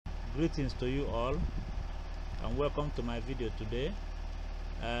Greetings to you all and welcome to my video today.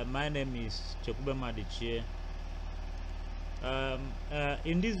 My name is Chekube Madichie.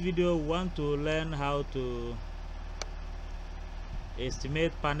 In this video we want to learn how to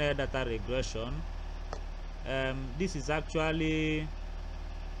estimate panel data regression. This is actually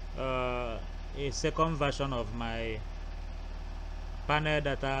a second version of my panel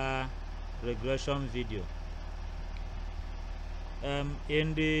data regression video.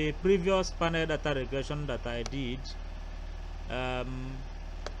 In the previous panel data regression that I did, I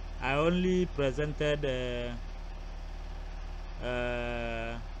only presented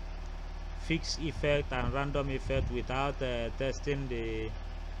fixed effect and random effect without testing the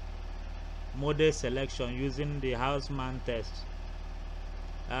model selection using the Hausman test.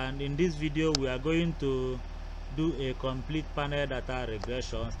 And in this video we are going to do a complete panel data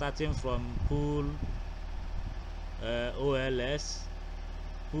regression starting from pool OLS.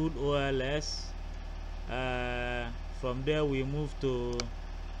 From there we move to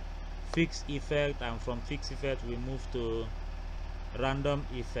fixed effect, and from fixed effect we move to random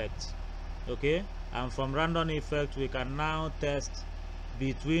effect. Okay, and from random effect we can now test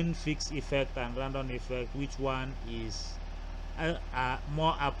between fixed effect and random effect which one is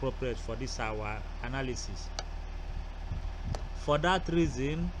more appropriate for this our analysis. For that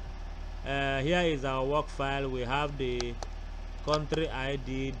reason, here is our work file. We have the country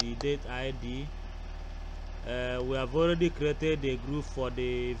ID, the date ID. We have already created a group for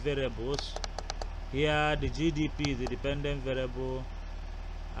the variables. Here the GDP is the dependent variable,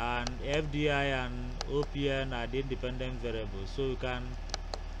 and FDI and OPN are the independent variables. So you can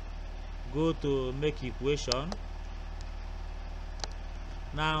go to make equation.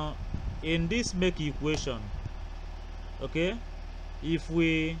 Now in this make equation, okay, if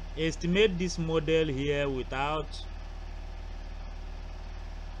we estimate this model here without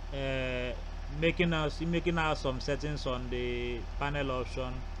making out some settings on the panel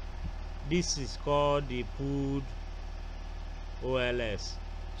option, this is called the pooled OLS.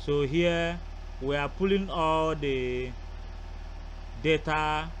 So here we are pulling all the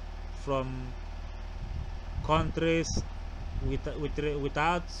data from countries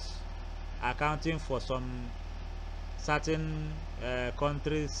without accounting for some certain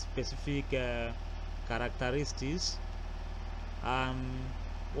country specific characteristics.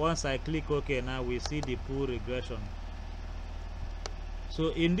 Once I click OK, now we see the pool regression. So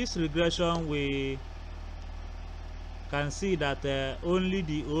in this regression we can see that only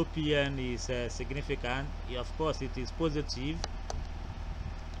the OPN is significant. Of course it is positive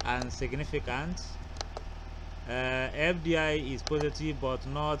and significant. FDI is positive but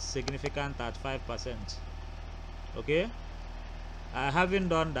not significant at 5%. Okay, having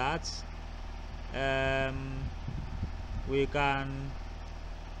done that, we can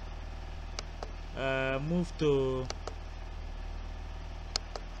move to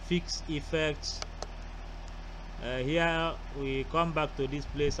fixed effects. Here we come back to this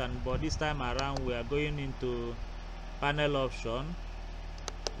place, but this time around we are going into panel option.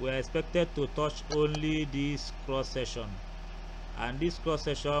 We are expected to touch only this cross section, and this cross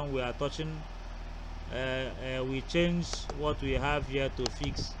section we are touching. We change what we have here to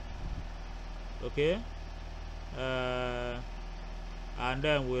fix. Okay, and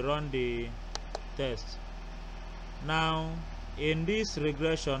then we run the test. Now in this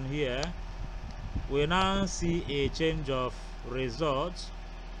regression here we now see a change of results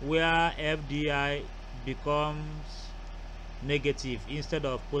where FDI becomes negative instead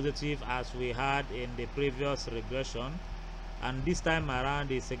of positive as we had in the previous regression, and this time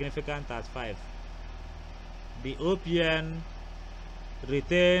around is significant at 5. The OPN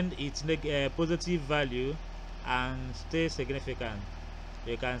retained its positive value and stay significant.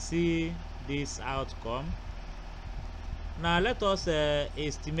 You can see this outcome. Now let us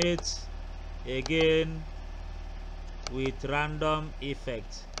estimate again with random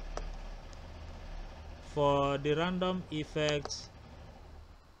effect. For the random effect,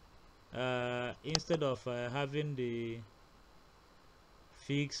 instead of having the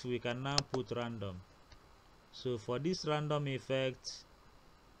fix, we can now put random. So for this random effect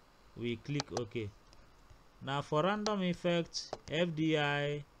we click OK. Now for random effect,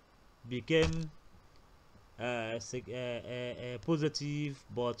 FDI became positive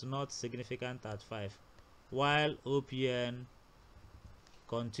but not significant at 5, while OPN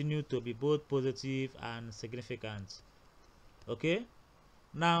continued to be both positive and significant. Okay,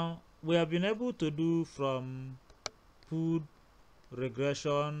 now we have been able to do from pooled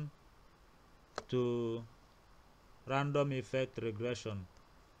regression to random effect regression.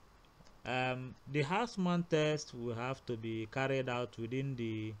 The Hoffman test will have to be carried out within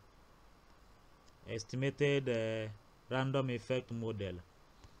the estimated random effect model.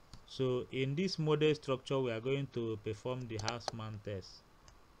 So in this model structure, we are going to perform the Hausman test.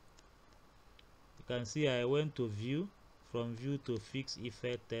 You can see I went to view, from view to fixed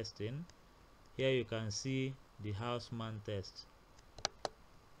effect testing. Here you can see the Hausman test.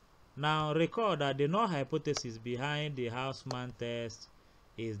 Now recall that the null hypothesis behind the Hausman test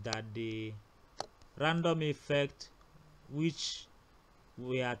is that the random effect which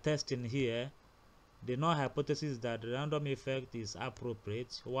we are testing here, the null hypothesis is that the random effect is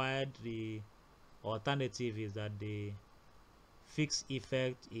appropriate, while the alternative is that the fixed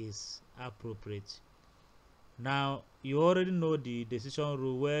effect is appropriate. Now you already know the decision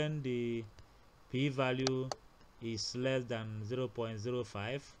rule. When the p-value is less than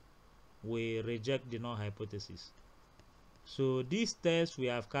 0.05, we reject the null hypothesis. So this test we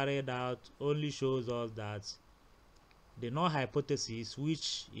have carried out only shows us that the null hypothesis,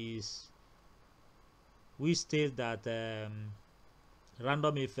 which states that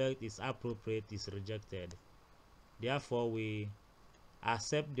random effect is appropriate, is rejected. Therefore, we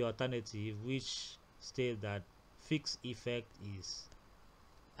accept the alternative which states that fixed effect is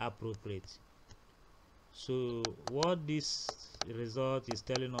appropriate. So what this result is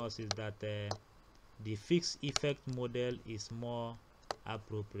telling us is that the fixed effect model is more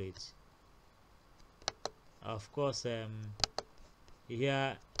appropriate. Of course,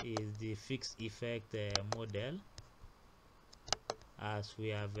 here is the fixed effect model as we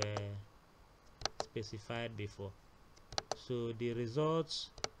have specified before. So the results,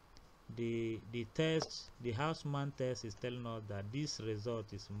 the Hausman test is telling us that this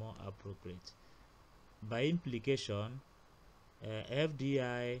result is more appropriate. By implication,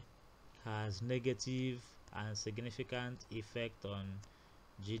 FDI has negative and significant effect on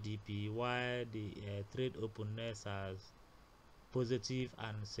GDP, while the trade openness has positive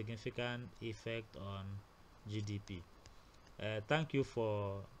and significant effect on GDP. Thank you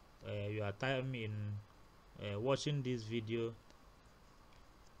for your time in watching this video.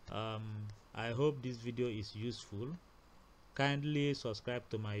 I hope this video is useful. Kindly subscribe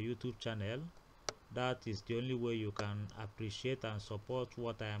to my YouTube channel. That is the only way you can appreciate and support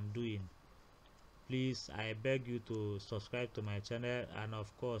what I am doing. Please, I beg you to subscribe to my channel, and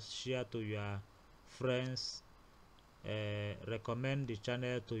of course share to your friends. Recommend the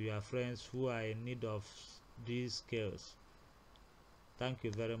channel to your friends who are in need of these skills. Thank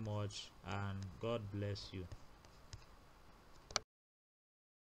you very much, and God bless you.